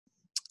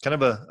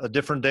kind of a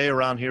different day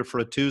around here for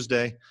a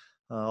Tuesday.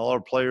 All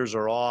our players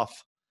are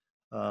off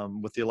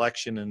with the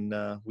election,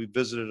 and we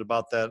visited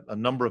about that a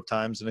number of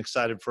times and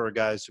excited for our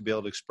guys to be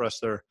able to express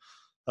their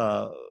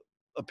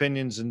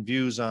opinions and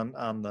views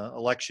on the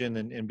election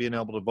and being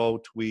able to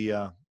vote. We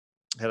had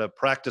a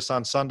practice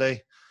on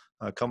Sunday,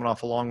 coming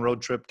off a long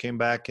road trip, came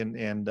back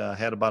and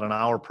had about an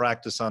hour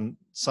practice on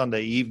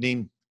Sunday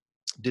evening.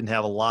 Didn't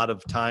have a lot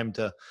of time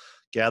to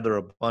gather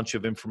a bunch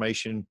of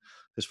information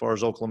as far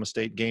as Oklahoma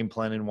State game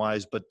planning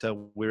wise, but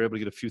we were able to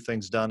get a few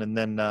things done. And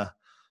then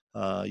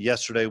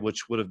yesterday,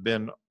 which would have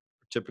been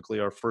typically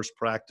our first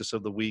practice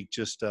of the week,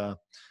 just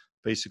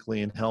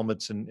basically in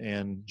helmets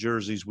and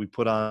jerseys, we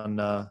put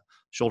on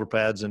shoulder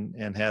pads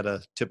and had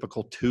a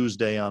typical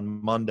Tuesday on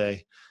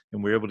Monday,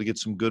 and we were able to get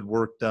some good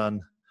work done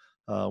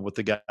with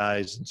the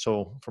guys. And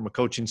so from a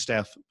coaching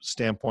staff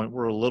standpoint,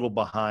 we're a little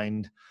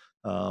behind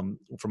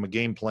from a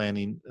game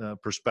planning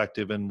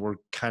perspective, and we're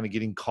kind of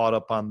getting caught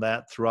up on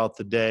that throughout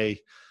the day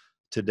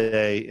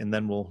today, and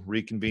then we'll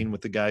reconvene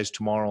with the guys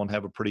tomorrow and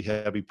have a pretty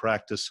heavy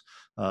practice,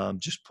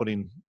 just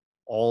putting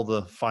all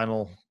the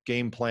final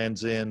game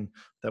plans in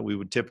that we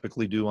would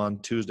typically do on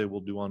Tuesday, we'll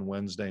do on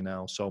Wednesday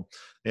now. So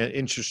an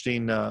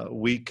interesting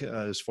week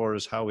as far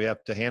as how we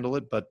have to handle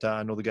it, but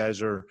I know the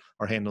guys are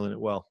handling it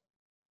well.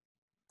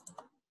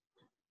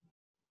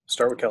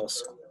 Start with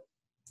Kellis.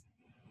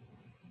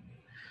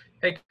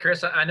 Hey,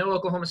 Chris, I know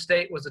Oklahoma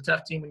State was a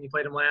tough team when you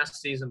played them last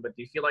season, but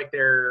do you feel like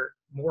they're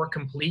more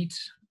complete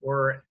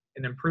or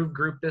an improved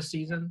group this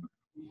season?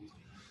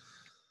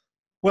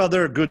 Well,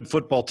 they're a good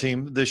football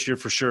team this year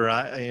for sure.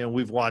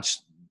 We've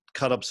watched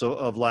cut-ups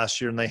of last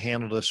year, and they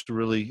handled us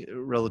really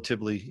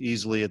relatively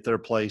easily at their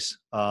place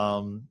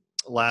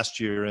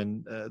last year.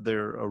 And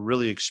they're a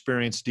really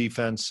experienced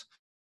defense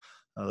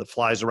that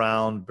flies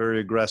around, very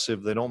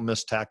aggressive. They don't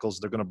miss tackles.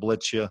 They're going to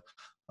blitz you,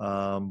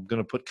 going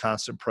to put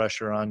constant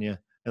pressure on you.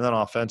 And then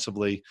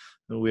offensively,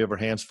 we have our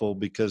hands full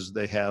because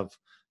they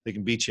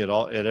can beat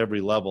you at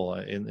every level.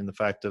 In the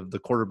fact of the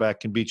quarterback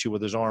can beat you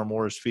with his arm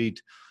or his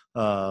feet.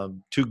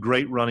 Two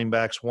great running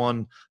backs.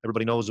 One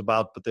everybody knows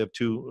about, but they have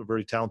two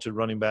very talented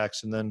running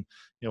backs. And then,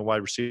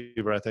 wide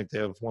receiver. I think they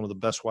have one of the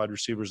best wide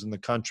receivers in the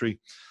country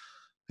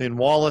in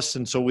Wallace.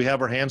 And so we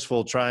have our hands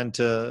full trying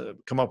to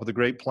come up with a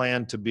great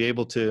plan to be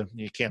able to.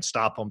 You can't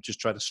stop them;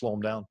 just try to slow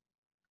them down.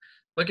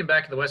 Looking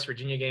back at the West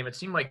Virginia game, it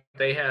seemed like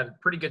they had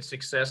pretty good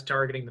success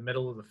targeting the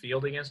middle of the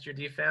field against your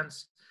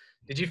defense.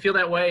 Did you feel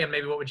that way, and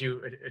maybe what would you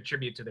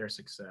attribute to their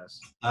success?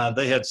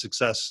 They had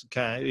success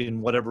kind of in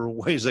whatever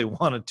ways they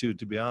wanted to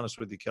be honest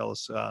with you,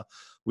 Kellis.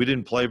 We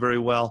didn't play very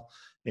well,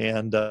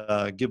 and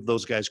give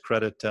those guys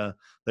credit.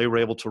 They were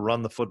able to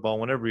run the football.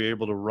 Whenever you're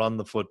able to run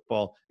the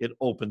football, it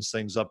opens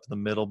things up in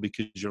the middle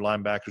because your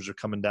linebackers are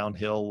coming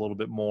downhill a little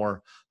bit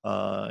more,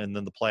 and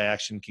then the play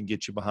action can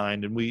get you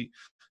behind. And we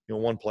 –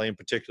 one play in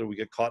particular, we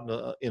get caught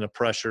in a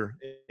pressure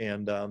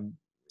and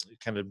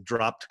kind of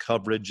dropped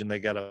coverage, and they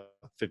got a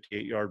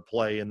 58-yard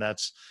play, and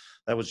that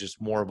was just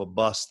more of a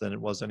bust than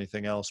it was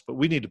anything else. But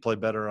we need to play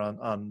better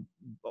on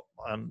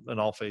in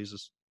all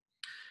phases.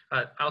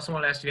 I also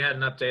want to ask if you had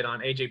an update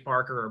on A.J.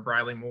 Parker or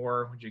Briley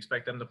Moore. Would you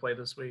expect them to play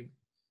this week?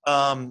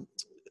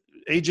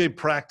 A.J.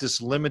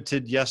 practiced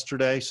limited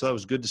yesterday, so that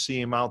was good to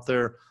see him out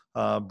there.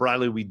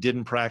 Briley, we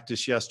didn't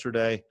practice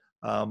yesterday.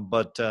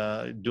 But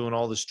doing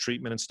all this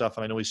treatment and stuff,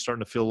 and I know he's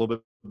starting to feel a little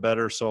bit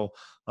better. So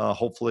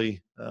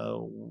hopefully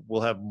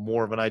we'll have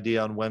more of an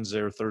idea on Wednesday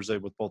or Thursday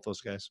with both those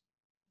guys.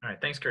 All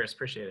right. Thanks, Chris.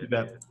 Appreciate it. You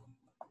bet.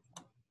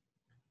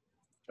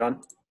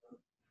 John?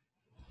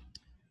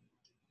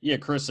 Yeah,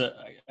 Chris,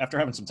 after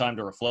having some time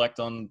to reflect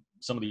on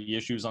some of the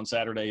issues on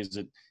Saturday, is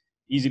it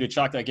easy to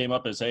chalk that game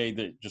up as, hey,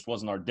 that just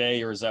wasn't our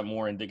day, or is that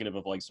more indicative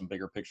of like some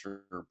bigger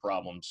picture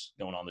problems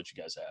going on that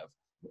you guys have?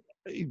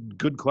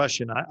 Good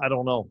question. I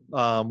don't know.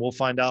 We'll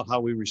find out how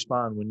we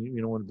respond when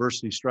when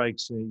adversity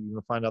strikes.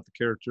 You find out the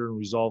character and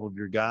resolve of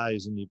your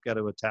guys, and you've got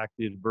to attack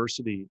the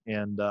adversity.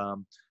 And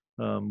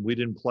we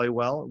didn't play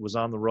well. It was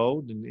on the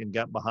road and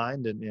got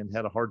behind and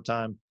had a hard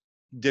time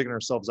digging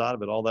ourselves out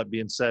of it. All that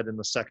being said, in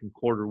the second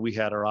quarter, we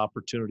had our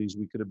opportunities.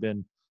 We could have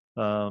been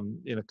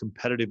in a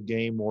competitive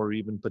game or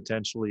even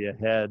potentially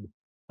ahead,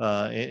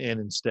 and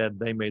instead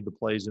they made the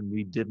plays and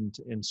we didn't.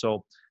 And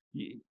so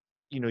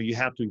you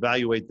have to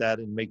evaluate that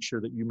and make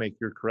sure that you make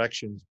your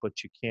corrections,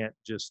 but you can't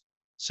just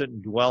sit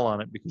and dwell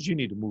on it because you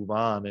need to move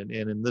on. And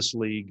in this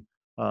league,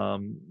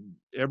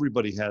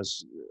 everybody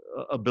has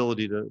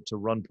ability to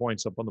run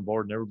points up on the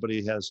board, and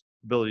everybody has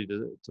ability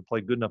to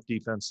play good enough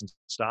defense and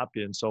stop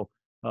you. And so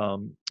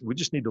we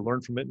just need to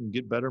learn from it and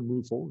get better and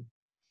move forward.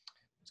 I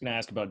was going to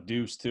ask about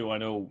Deuce too. I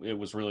know it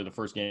was really the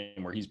first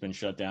game where he's been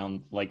shut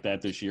down like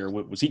that this year.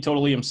 Was he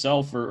totally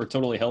himself or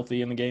totally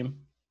healthy in the game?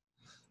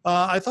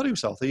 I thought he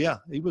was healthy. Yeah,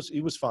 he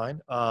was fine.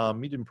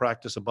 He didn't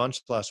practice a bunch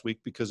last week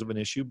because of an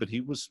issue, but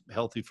he was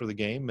healthy for the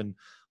game. And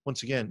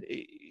once again,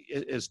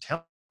 as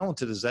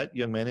talented as that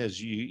young man is,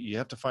 you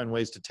have to find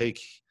ways to take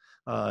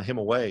him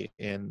away.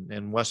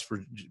 And West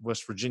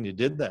Virginia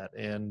did that.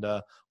 And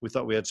we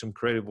thought we had some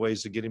creative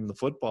ways to get him the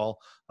football,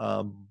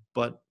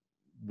 but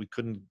we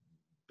couldn't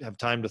have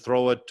time to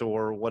throw it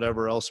or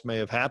whatever else may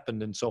have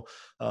happened. And so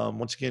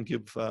once again,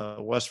 give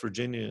West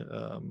Virginia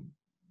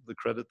the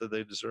credit that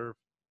they deserve.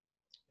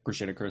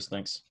 Appreciate it, Chris.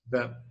 Thanks.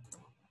 Yeah.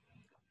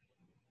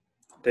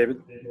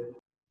 David?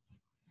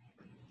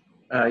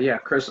 Yeah,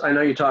 Chris, I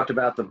know you talked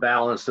about the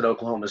balance that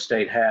Oklahoma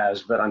State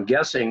has, but I'm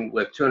guessing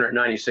with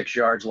 296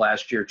 yards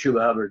last year,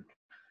 Chuba Hubbard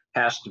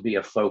has to be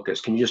a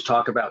focus. Can you just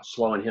talk about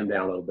slowing him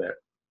down a little bit?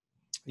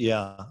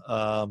 Yeah.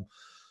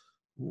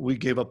 We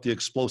gave up the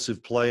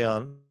explosive play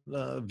on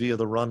via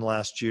the run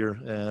last year,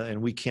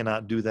 and we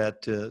cannot do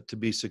that to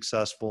be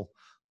successful.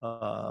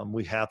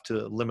 We have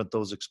to limit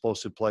those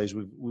explosive plays.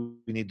 We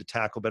need to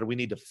tackle better. We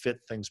need to fit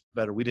things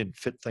better. We didn't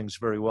fit things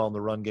very well in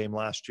the run game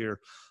last year.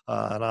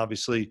 And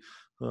obviously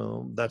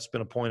that's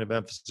been a point of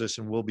emphasis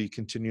and will be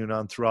continuing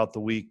on throughout the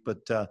week.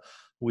 But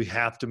we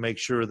have to make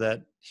sure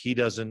that he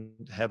doesn't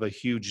have a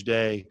huge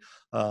day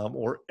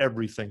or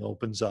everything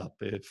opens up.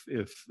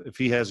 If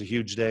he has a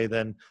huge day,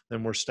 then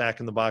we're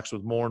stacking the box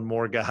with more and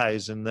more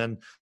guys, and then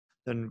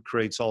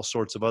creates all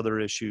sorts of other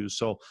issues.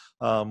 So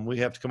we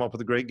have to come up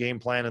with a great game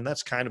plan, and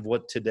that's kind of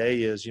what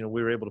today is. We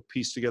were able to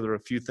piece together a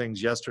few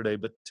things yesterday,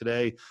 but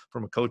today,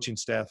 from a coaching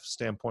staff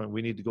standpoint,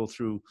 we need to go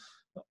through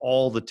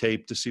all the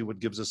tape to see what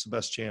gives us the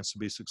best chance to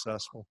be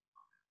successful.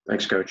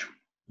 Thanks, Coach.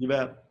 You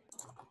bet.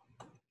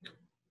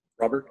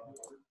 Robert?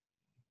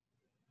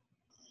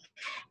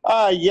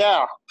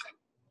 Yeah,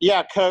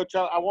 Coach.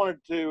 I wanted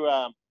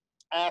to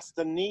ask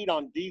the need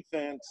on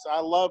defense. I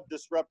love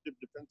disruptive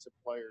defensive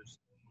players.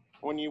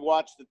 When you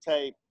watch the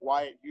tape,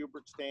 Wyatt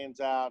Hubert stands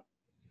out.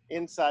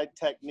 Inside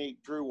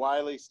technique, Drew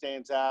Wiley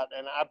stands out.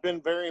 And I've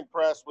been very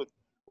impressed with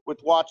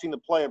watching the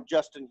play of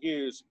Justin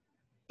Hughes.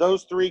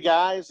 Those three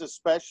guys,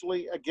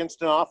 especially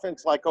against an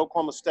offense like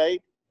Oklahoma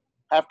State,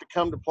 have to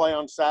come to play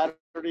on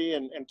Saturday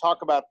and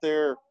talk about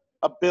their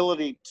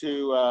ability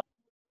to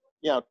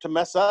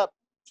mess up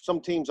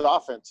some teams'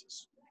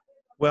 offenses.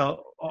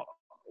 Well,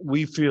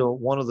 we feel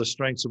one of the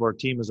strengths of our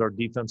team is our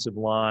defensive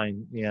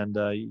line. And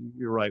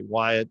you're right,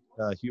 Wyatt,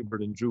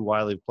 Hubert, and Drew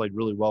Wiley have played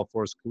really well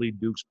for us. Khalid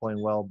Duke's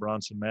playing well,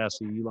 Bronson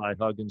Massey, Eli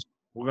Huggins.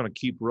 We're going to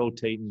keep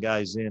rotating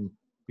guys in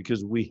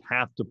because we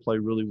have to play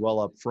really well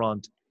up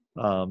front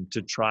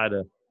to try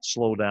to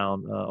slow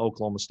down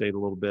Oklahoma State a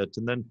little bit.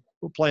 And then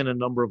we're playing a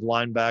number of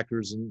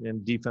linebackers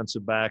and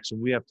defensive backs, and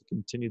we have to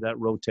continue that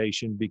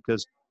rotation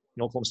because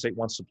Oklahoma State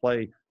wants to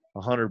play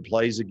 100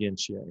 plays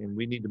against you, and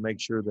we need to make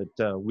sure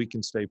that we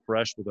can stay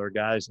fresh with our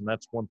guys. And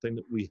that's one thing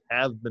that we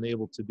have been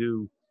able to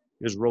do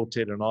is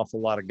rotate an awful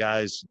lot of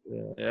guys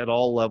at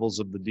all levels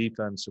of the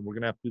defense. And we're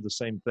going to have to do the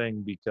same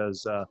thing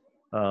because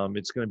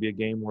it's going to be a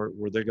game where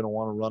they're going to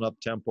want to run up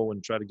tempo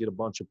and try to get a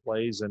bunch of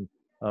plays. And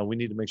we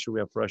need to make sure we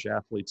have fresh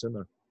athletes in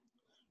there.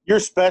 Your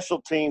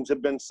special teams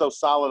have been so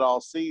solid all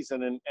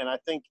season, and I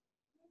think,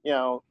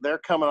 they're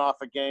coming off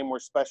a game where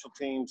special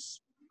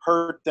teams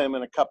hurt them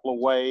in a couple of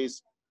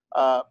ways.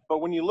 But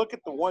when you look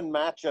at the one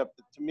matchup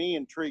that to me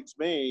intrigues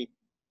me,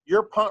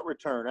 your punt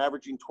return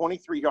averaging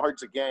 23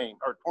 yards a game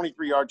or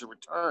 23 yards a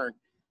return,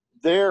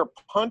 their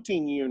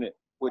punting unit,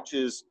 which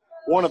is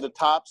one of the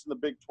tops in the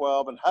Big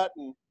 12, and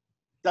Hutton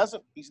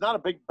he's not a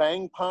big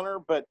bang punter,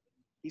 but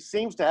he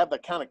seems to have the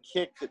kind of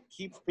kick that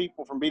keeps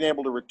people from being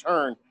able to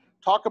return.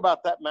 Talk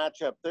about that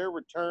matchup, your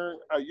return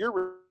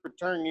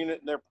unit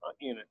and their punt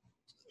unit.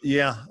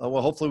 Yeah,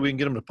 well, hopefully we can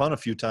get them to punt a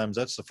few times.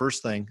 That's the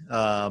first thing.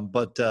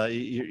 But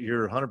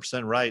you're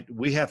 100% right.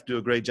 We have to do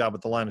a great job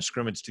at the line of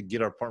scrimmage to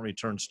get our punt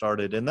return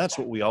started. And that's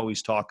what we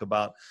always talk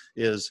about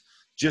is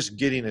just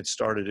getting it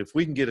started. If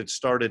we can get it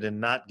started and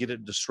not get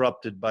it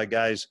disrupted by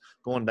guys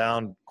going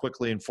down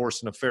quickly and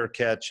forcing a fair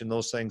catch and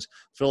those things,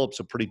 Phillip's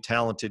a pretty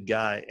talented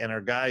guy. And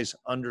our guys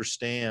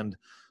understand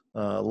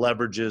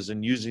leverages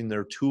and using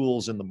their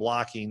tools in the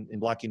blocking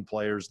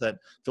players that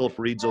Phillip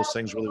reads those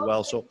things really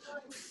well. So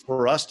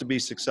for us to be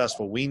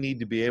successful, we need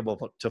to be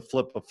able to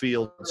flip a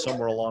field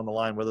somewhere along the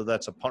line, whether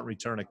that's a punt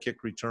return, a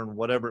kick return,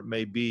 whatever it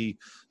may be,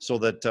 so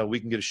that we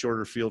can get a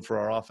shorter field for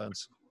our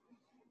offense.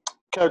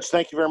 Coach,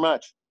 thank you very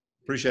much.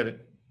 Appreciate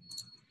it.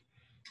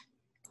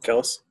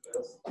 Kellis?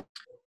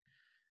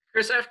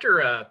 Chris,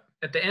 after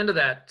at the end of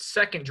that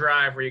second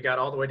drive where you got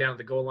all the way down to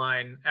the goal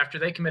line, after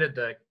they committed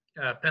the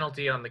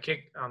penalty on the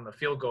kick on the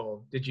field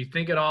goal, did you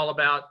think at all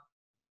about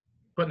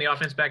putting the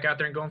offense back out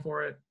there and going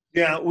for it?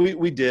 Yeah,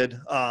 we did.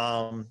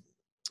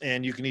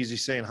 And you can easily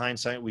say in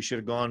hindsight we should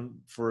have gone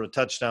for a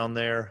touchdown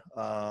there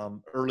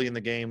early in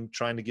the game,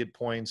 trying to get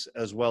points,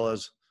 as well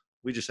as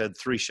we just had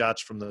 3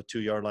 shots from the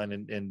 2-yard line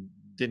and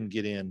didn't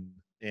get in.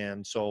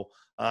 And so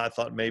I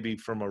thought maybe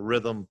from a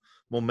rhythm,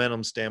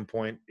 momentum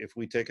standpoint, if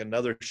we take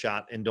another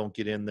shot and don't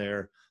get in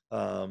there,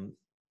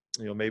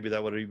 maybe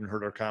that would have even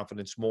hurt our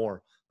confidence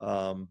more.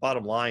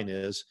 Bottom line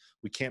is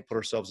we can't put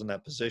ourselves in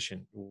that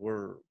position.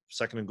 We're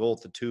second and goal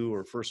at the 2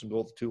 or first and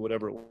goal at the 2,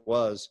 whatever it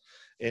was,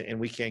 and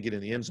we can't get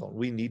in the end zone.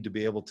 We need to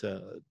be able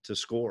to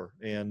score.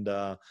 And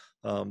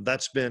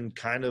that's been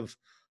kind of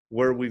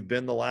where we've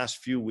been the last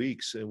few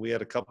weeks. And we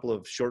had a couple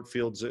of short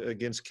fields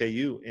against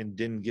KU and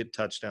didn't get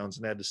touchdowns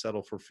and had to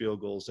settle for field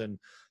goals. And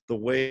the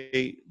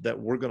way that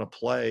we're going to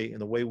play and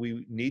the way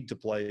we need to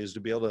play is to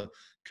be able to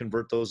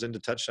convert those into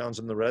touchdowns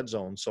in the red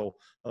zone. So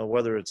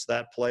whether it's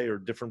that play or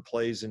different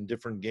plays in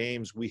different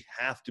games, we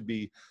have to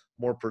be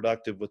more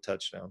productive with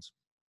touchdowns.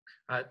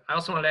 I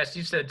also wanted to ask,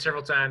 you said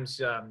several times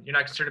you're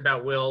not concerned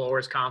about Will or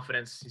his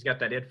confidence. He's got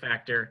that it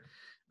factor.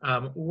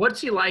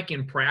 What's he like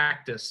in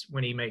practice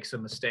when he makes a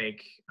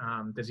mistake?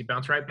 Does he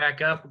bounce right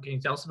back up? Can you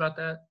tell us about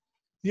that?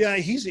 Yeah,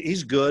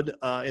 he's good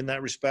in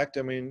that respect.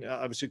 I mean,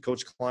 obviously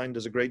Coach Klein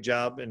does a great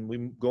job, and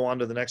we go on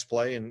to the next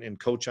play and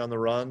coach on the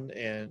run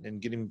and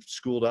get him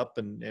schooled up,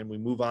 and we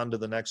move on to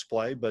the next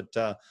play. But,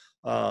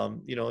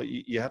 you know,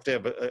 you have to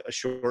have a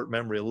short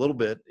memory a little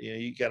bit. You know,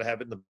 you got to have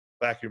it in the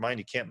back of your mind.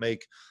 You can't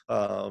make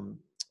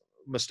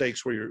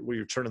mistakes where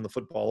you're turning the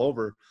football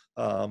over,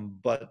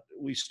 but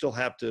we still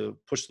have to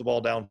push the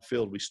ball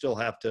downfield. We still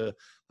have to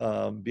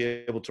be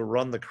able to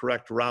run the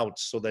correct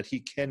routes so that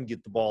he can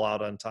get the ball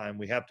out on time.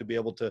 We have to be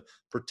able to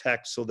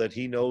protect so that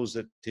he knows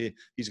that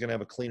he's going to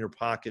have a cleaner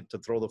pocket to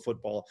throw the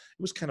football.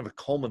 It was kind of a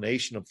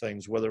culmination of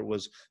things, whether it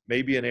was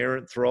maybe an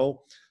errant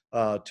throw,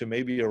 to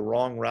maybe a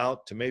wrong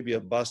route, to maybe a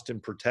bust in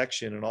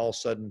protection, and all of a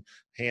sudden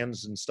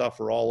hands and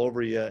stuff are all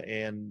over you,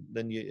 and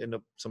then you end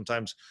up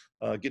sometimes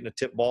getting a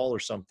tip ball or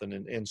something.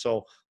 And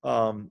so,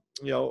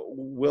 you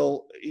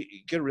know, you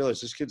got to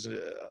realize this kid's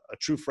a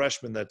true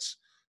freshman that's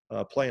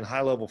playing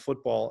high-level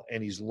football,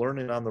 and he's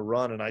learning on the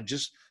run. And I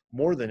just,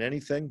 more than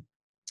anything,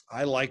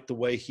 I like the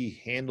way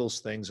he handles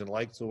things and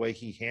like the way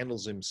he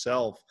handles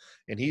himself,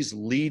 and he's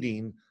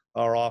leading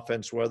our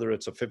offense, whether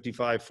it's a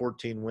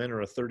 55-14 win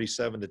or a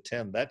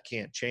 37-10. That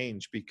can't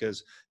change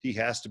because he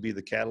has to be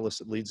the catalyst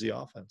that leads the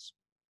offense.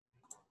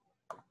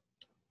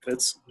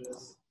 Fitz?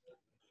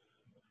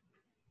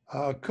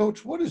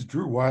 Coach, what has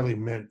Drew Wiley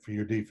meant for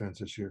your defense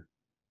this year?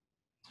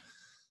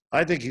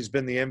 I think he's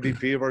been the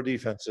MVP of our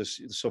defense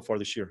so far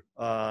this year.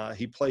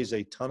 He plays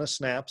a ton of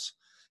snaps.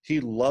 He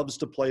loves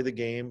to play the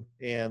game,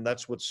 and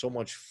that's what's so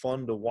much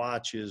fun to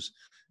watch is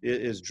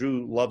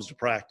Drew loves to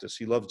practice.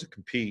 He loves to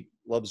compete,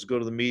 loves to go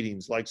to the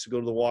meetings, likes to go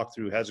to the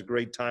walkthrough, has a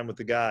great time with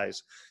the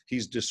guys.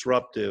 He's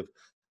disruptive.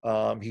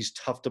 He's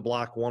tough to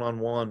block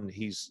one-on-one.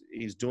 He's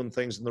doing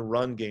things in the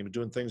run game,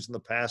 doing things in the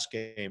pass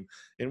game.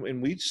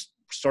 And we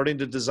starting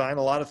to design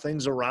a lot of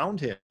things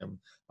around him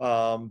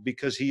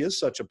because he is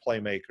such a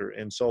playmaker.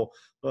 And so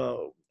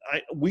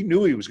we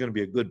knew he was going to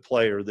be a good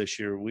player this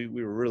year. We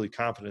were really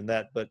confident in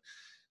that. But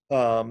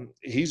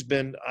he's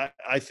been,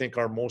 I think,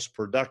 our most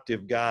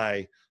productive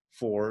guy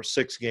for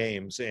 6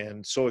 games,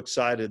 and so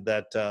excited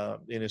that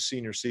in his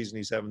senior season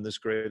he's having this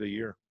great a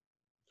year.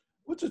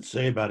 What's it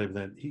say about him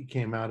that he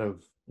came out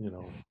of, you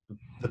know,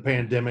 the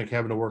pandemic,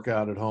 having to work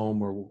out at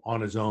home or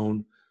on his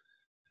own,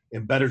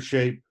 in better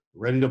shape,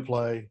 ready to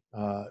play,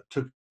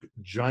 took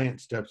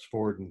giant steps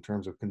forward in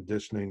terms of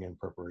conditioning and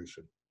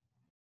preparation?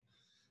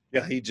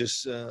 Yeah, he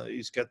just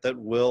he's got that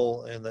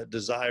will and that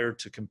desire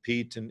to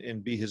compete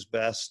and be his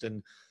best.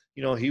 And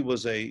you know, he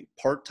was a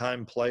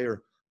part-time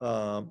player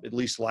at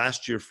least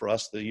last year for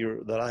us, the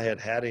year that I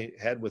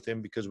had with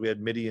him, because we had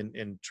Mitty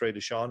and Trey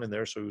Deshawn in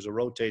there, so he was a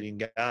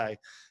rotating guy.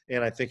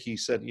 And I think he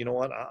said, you know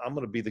what, I'm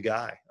going to be the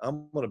guy.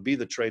 I'm going to be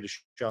the Trey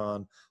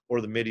Deshawn or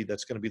the Mitty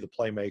that's going to be the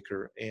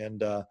playmaker.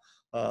 And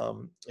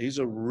he's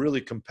a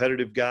really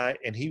competitive guy,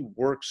 and he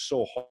works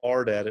so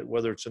hard at it,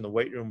 whether it's in the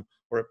weight room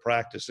or at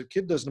practice. The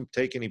kid doesn't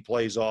take any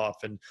plays off.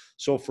 And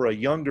so for a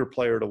younger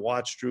player to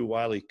watch Drew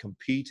Wiley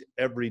compete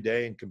every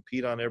day and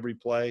compete on every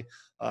play,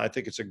 I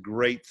think it's a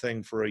great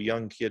thing for a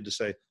young kid to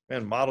say,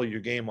 man, model your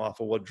game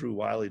off of what Drew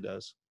Wiley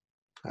does.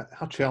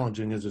 How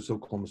challenging is this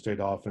Oklahoma State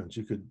offense?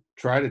 You could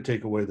try to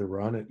take away the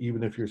run, and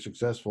even if you're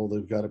successful,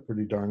 they've got a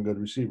pretty darn good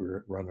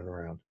receiver running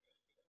around.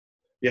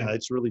 Yeah,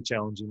 it's really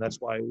challenging. That's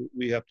why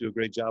we have to do a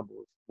great job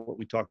with what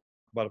we talk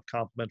about of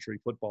complementary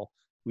football.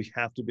 We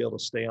have to be able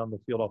to stay on the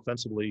field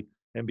offensively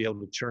and be able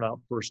to churn out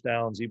first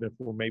downs, even if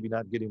we're maybe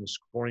not getting a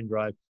scoring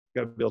drive.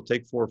 We've got to be able to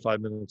take 4 or 5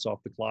 minutes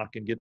off the clock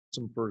and get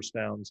some first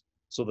downs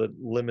so that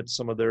limits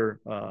some of their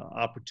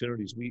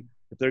opportunities.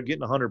 If they're getting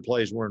 100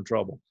 plays, we're in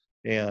trouble,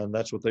 and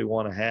that's what they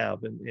want to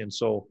have. And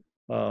so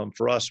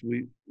for us,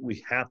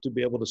 we have to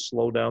be able to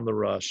slow down the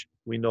rush.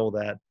 We know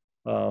that.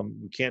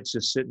 We can't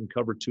just sit and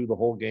cover 2 the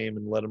whole game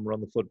and let them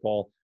run the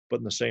football. But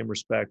in the same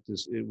respect,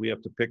 we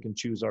have to pick and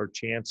choose our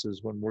chances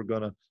when we're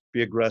going to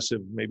be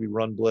aggressive, maybe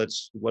run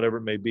blitz, whatever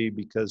it may be,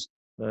 because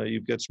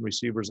you've got some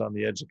receivers on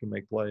the edge that can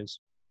make plays.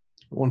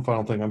 One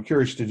final thing. I'm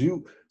curious, did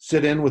you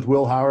sit in with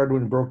Will Howard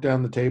when he broke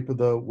down the tape of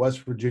the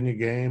West Virginia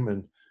game,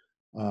 and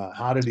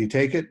how did he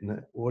take it,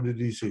 and what did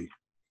he see?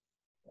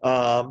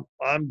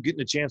 I'm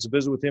getting a chance to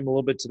visit with him a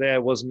little bit today. I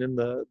wasn't in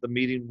the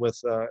meeting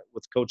with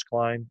Coach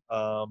Klein.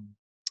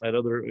 At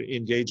other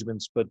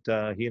engagements, but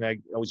he and I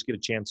always get a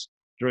chance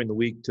during the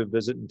week to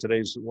visit, and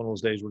today's one of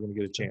those days we're going to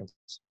get a chance.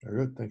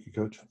 Very good. Thank you,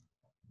 Coach.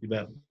 You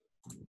bet.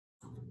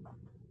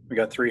 We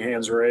got 3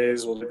 hands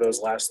raised. We'll do those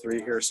last 3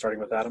 here,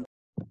 starting with Adam.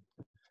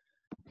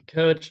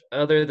 Coach,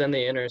 other than the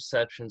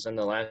interceptions in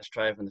the last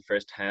drive in the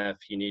first half,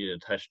 you needed a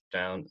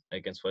touchdown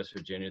against West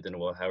Virginia. Then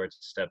Will Howard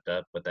stepped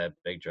up with that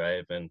big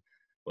drive and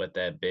with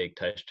that big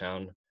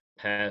touchdown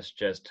pass.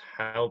 Just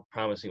how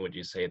promising would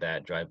you say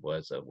that drive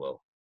was of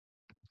Will?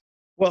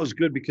 Well, it was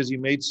good because he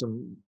made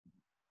some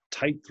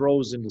tight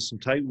throws into some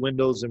tight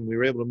windows, and we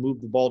were able to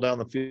move the ball down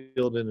the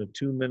field in a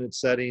 2-minute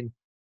setting.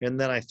 And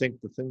then I think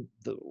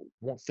the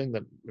one thing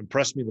that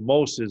impressed me the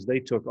most is they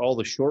took all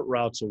the short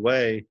routes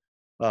away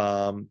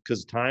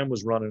because time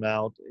was running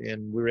out,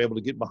 and we were able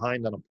to get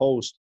behind on a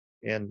post.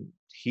 And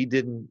he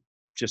didn't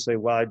just say,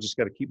 well, I just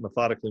got to keep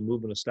methodically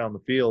moving us down the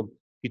field.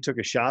 He took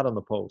a shot on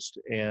the post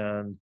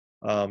and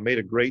made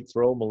a great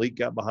throw. Malik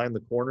got behind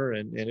the corner,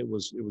 and it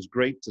was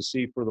great to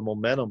see for the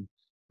momentum.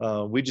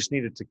 We just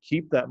needed to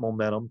keep that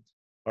momentum.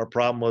 Our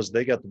problem was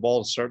they got the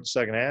ball to start the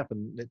second half,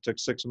 and it took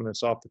 6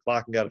 minutes off the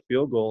clock and got a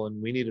field goal,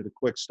 and we needed a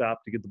quick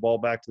stop to get the ball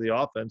back to the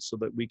offense so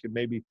that we could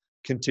maybe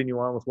continue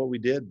on with what we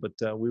did,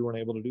 but we weren't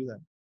able to do that.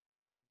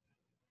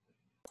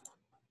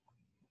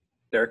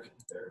 Derek?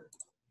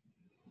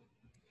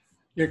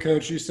 Yeah,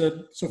 Coach, you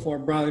said so far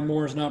Bradley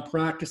Moore is not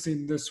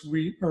practicing this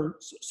week, or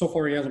so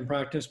far he hasn't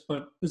practiced,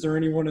 but is there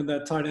anyone in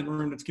that tight end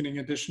room that's getting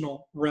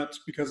additional reps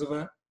because of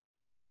that?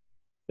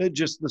 They're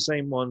just the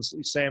same ones.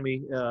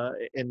 Sammy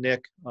and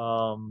Nick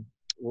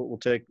will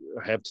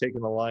have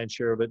taken the lion's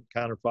share of it.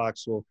 Connor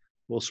Fox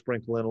will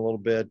sprinkle in a little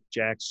bit.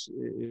 Jax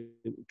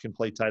can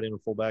play tight end or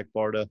fullback.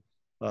 Barta.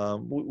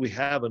 We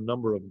have a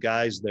number of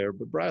guys there,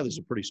 but Bradley's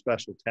a pretty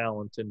special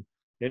talent, and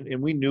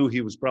we knew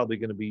he was probably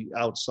going to be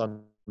out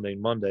Sunday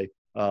and Monday.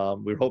 We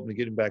were hoping to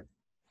get him back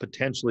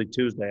potentially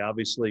Tuesday.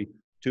 Obviously,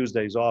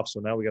 Tuesday's off, so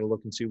now we got to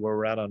look and see where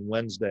we're at on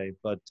Wednesday.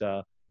 But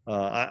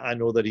I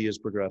know that he is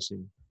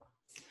progressing.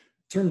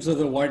 In terms of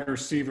the wide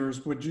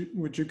receivers, would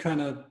you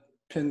kind of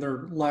pin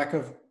their lack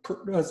of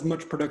as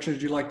much production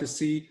as you'd like to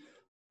see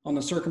on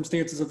the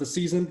circumstances of the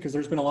season? Because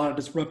there's been a lot of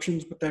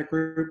disruptions with that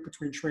group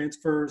between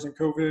transfers and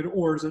COVID,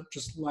 or is it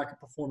just lack of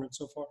performance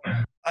so far?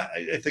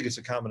 I think it's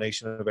a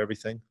combination of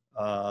everything,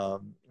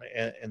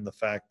 and the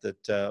fact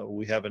that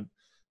we haven't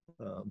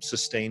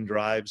sustained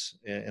drives,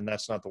 and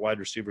that's not the wide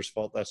receiver's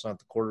fault. That's not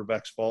the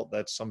quarterback's fault.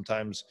 That's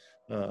sometimes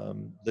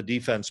the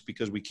defense,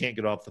 because we can't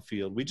get off the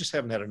field. We just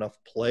haven't had enough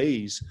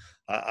plays,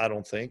 I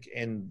don't think.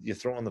 And you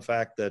throw in the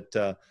fact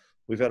that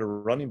we've had a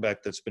running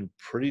back that's been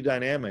pretty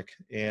dynamic,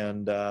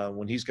 and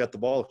when he's got the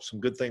ball,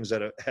 some good things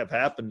that have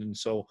happened, and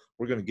so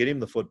we're going to get him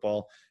the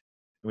football.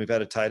 And we've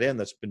had a tight end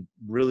that's been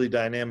really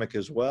dynamic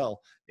as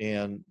well.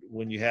 And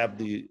when you have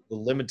the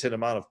limited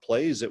amount of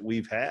plays that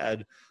we've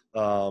had,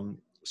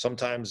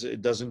 sometimes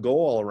it doesn't go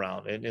all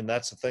around. And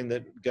that's the thing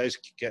that guys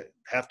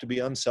have to be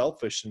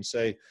unselfish and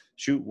say,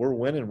 shoot, we're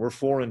winning. We're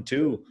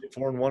 4-2,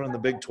 4-1 in the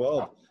Big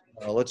 12.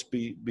 Let's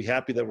be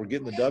happy that we're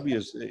getting the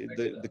W's.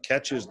 The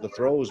catches, the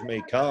throws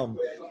may come,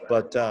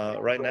 but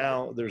right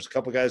now there's a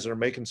couple guys that are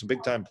making some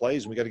big-time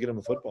plays, and we got to get them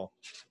the football.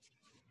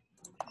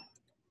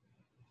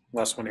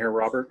 Last one here,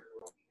 Robert.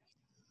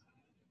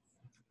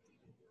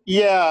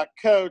 Yeah,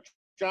 Coach,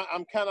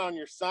 I'm kind of on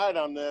your side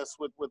on this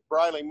with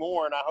Bradley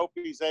Moore, and I hope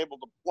he's able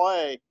to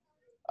play.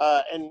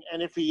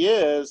 And if he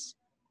is,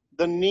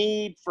 the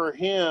need for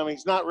him,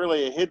 he's not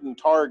really a hidden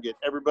target.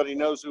 Everybody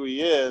knows who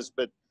he is,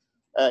 but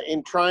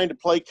in trying to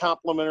play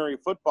complementary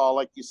football,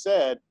 like you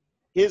said,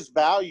 his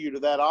value to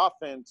that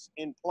offense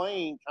in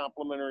playing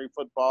complementary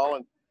football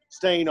and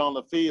staying on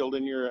the field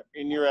in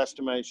your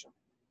estimation.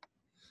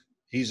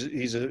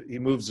 He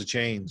moves the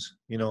chains.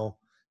 You know,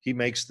 he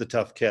makes the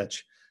tough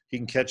catch. He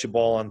can catch a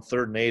ball on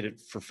 3rd and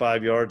 8 for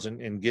 5 yards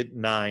and get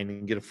 9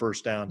 and get a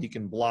first down. He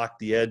can block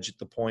the edge at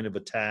the point of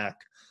attack.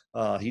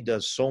 He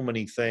does so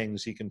many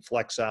things. He can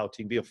flex out.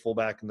 He can be a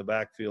fullback in the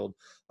backfield.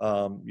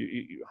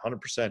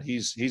 100%.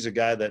 He's a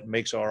guy that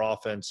makes our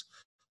offense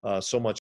so much